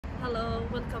Hello,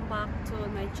 welcome back to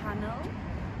my channel.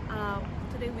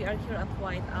 Today we are here at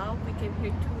Whiteout. We came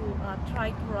here to try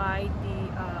to ride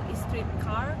the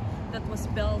streetcar that was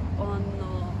built on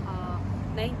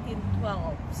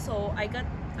 1912. So I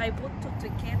bought 2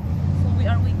 tickets. So we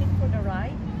are waiting for the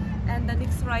ride, and the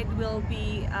next ride will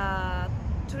be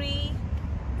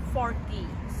 3:40.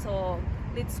 So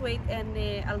let's wait, and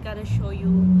I'm gonna show you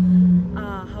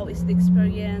how is the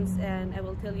experience, and I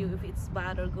will tell you if it's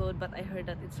bad or good, but I heard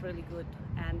that it's really good,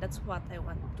 and that's what I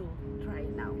want to try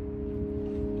now.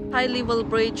 High level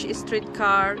bridge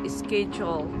streetcar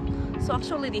schedule. So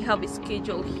actually they have a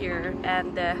schedule here,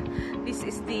 and this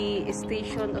is the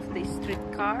station of the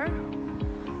streetcar,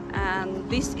 and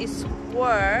this is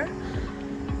where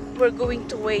we're going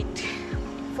to wait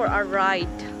for our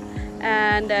ride.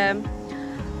 And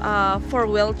for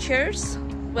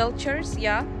wheelchairs,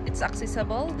 yeah, it's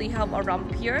accessible. They have a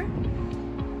ramp here.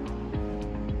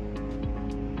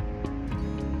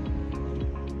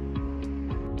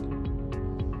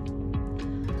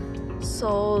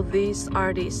 So these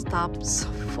are the stops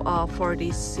for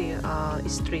this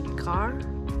streetcar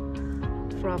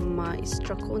from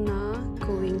Strathcona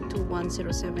going to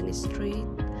 107 Street,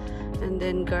 and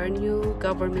then Garneau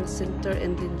Government Center,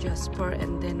 and then Jasper,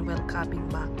 and then welcoming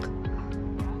back.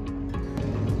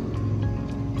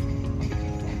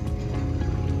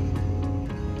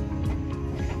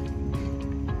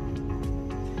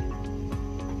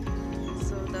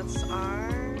 So that's our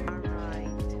ride.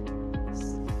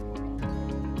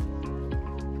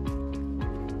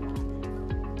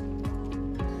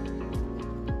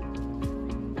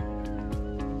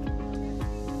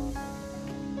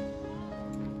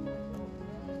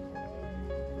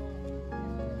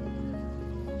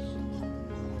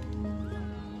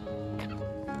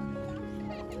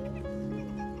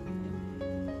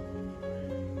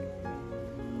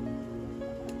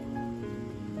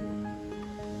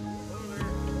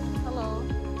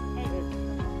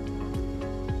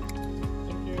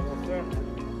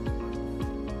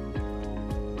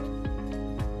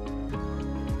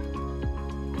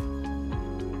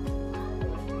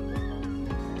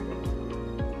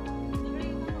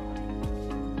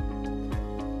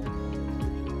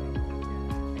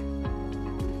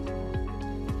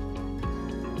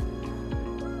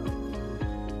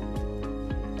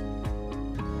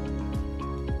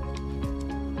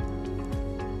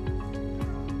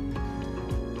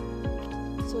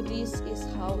 So this is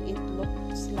how it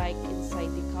looks like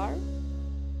inside the car.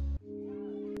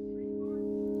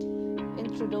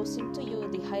 Introducing to you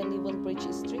the High Level Bridge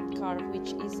streetcar,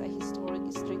 which is a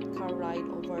historic streetcar ride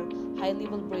over High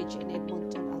Level Bridge in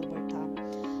Edmonton, Alberta.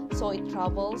 So it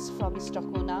travels from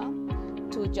Strathcona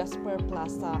to Jasper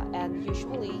Plaza, and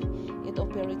usually it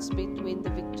operates between the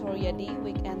Victoria Day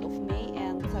weekend of May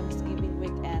and Thanksgiving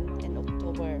weekend in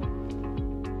October.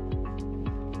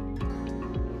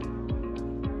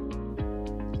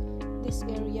 This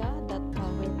area that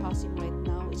we're passing right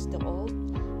now is the old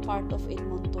part of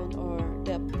Edmonton, or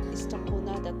the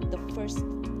Strathcona, that the first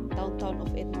downtown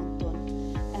of Edmonton.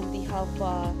 And they have,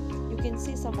 you can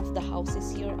see some of the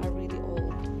houses here are really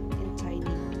old and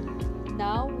tiny.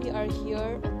 Now we are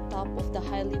here on top of the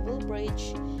High Level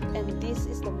Bridge, and this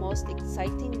is the most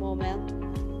exciting moment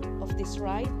of this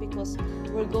ride because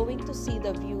we're going to see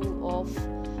the view of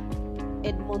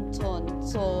Edmonton.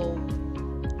 So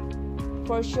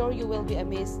for sure you will be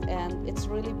amazed, and it's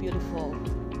really beautiful.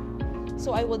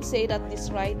 So I would say that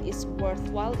this ride is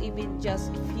worthwhile, even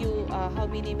just few how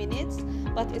many minutes,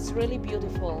 but it's really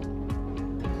beautiful.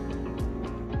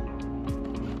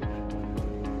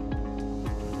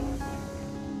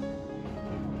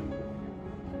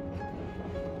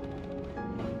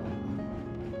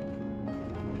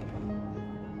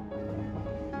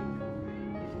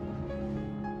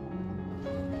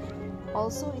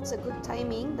 Also, it's a good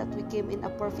timing that we came in a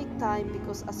perfect time,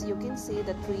 because as you can see,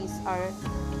 the trees are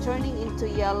turning into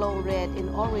yellow, red, and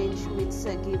orange, which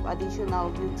give additional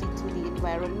beauty to the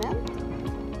environment.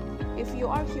 If you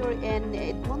are here in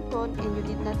Edmonton and you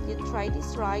did not yet try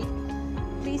this ride,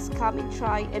 please come and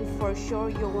try, and for sure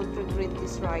you won't regret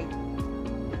this ride.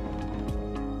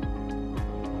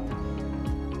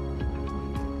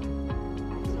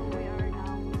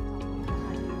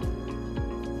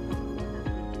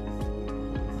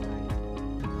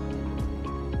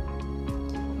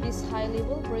 This High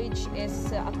Level Bridge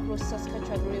is across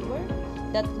Saskatchewan River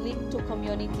that linked two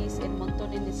communities in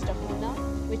Edmonton and Strathcona,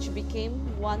 which became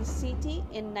one city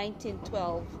in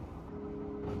 1912.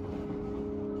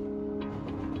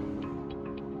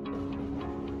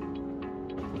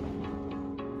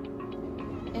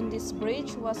 And this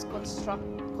bridge was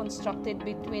constructed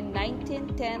between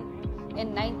 1910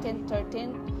 and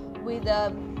 1913 with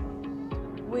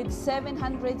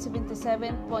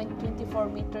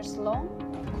 777.24 meters long.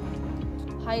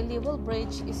 High level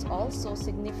bridge is also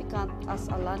significant as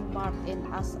a landmark and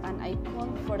as an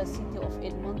icon for the city of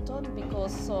Edmonton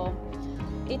because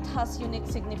it has unique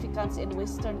significance in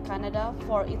Western Canada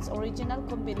for its original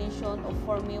combination of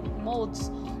four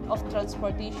modes of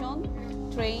transportation: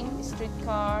 train,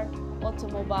 streetcar,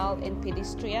 automobile, and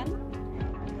pedestrian.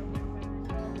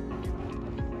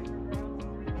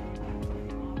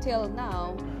 Till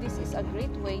now, this is a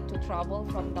great way to travel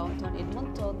from downtown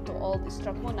Edmonton to Old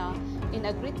Strathcona and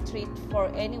a great treat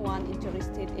for anyone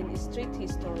interested in street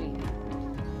history.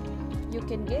 You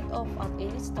can get off at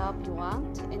any stop you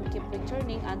want and keep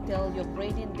returning until you've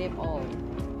ridden them all.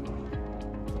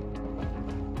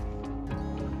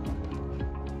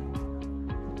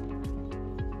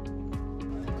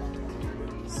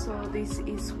 So this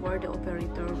is where the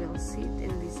operator will sit,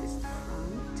 and this is the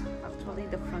front. Actually,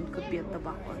 the front could be at the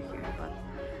back or here, but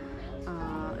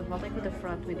it will be the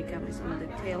front when the camera is on the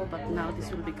tail, but now this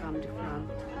will become the front.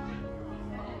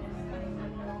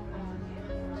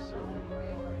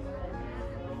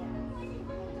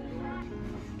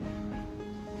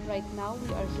 Right now,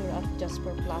 we are here at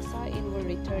Jasper Plaza and we're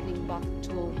returning back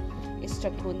to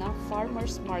Strathcona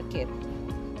Farmers Market.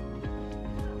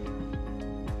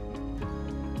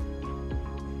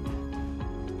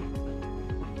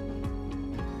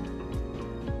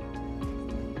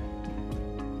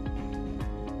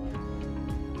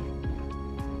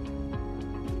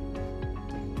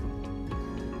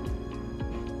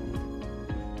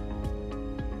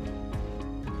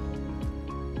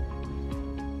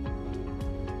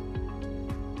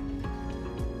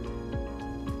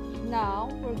 Now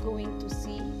we're going to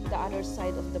see the other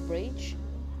side of the bridge.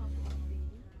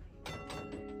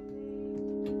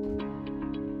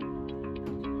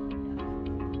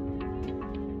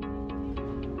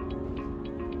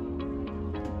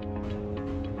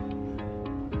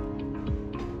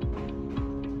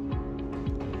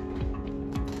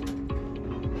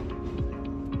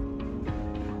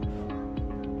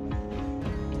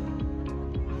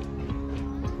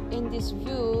 In this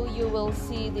view, you will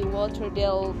see the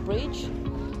Waterdale Bridge,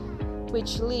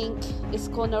 which link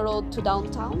Strathcona Road to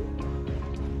downtown.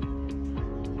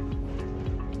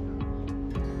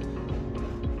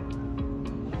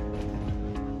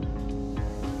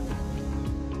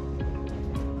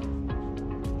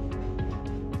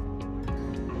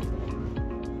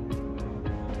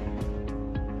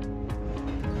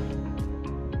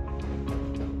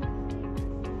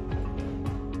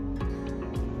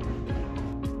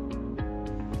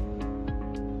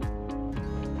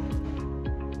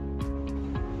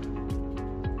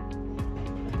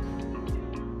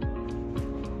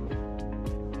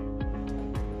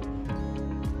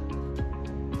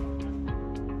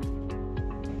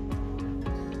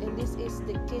 This is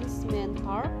the Kingsman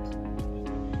Park.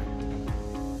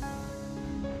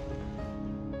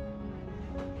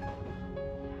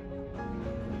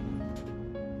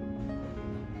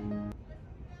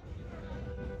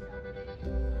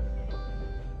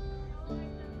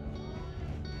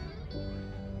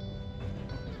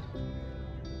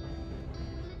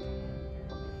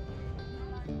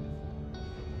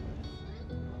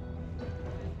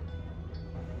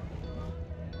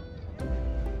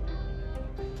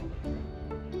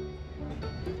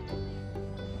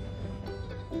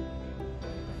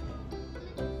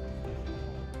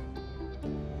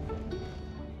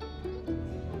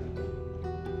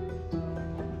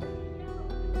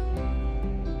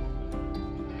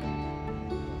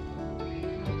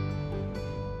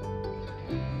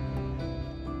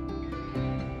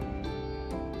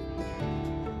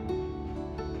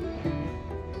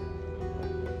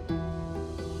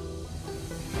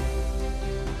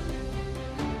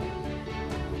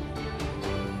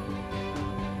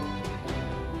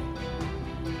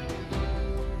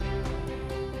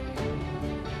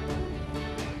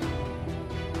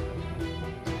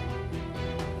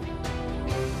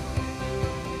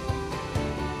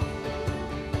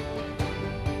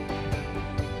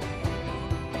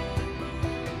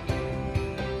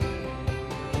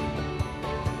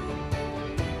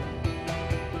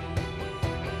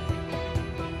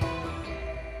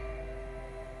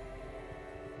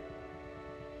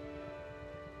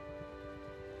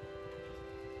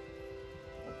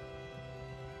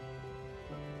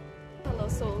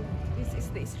 So this is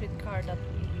the streetcar that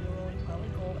we rode a while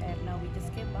ago, and now we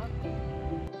just came back.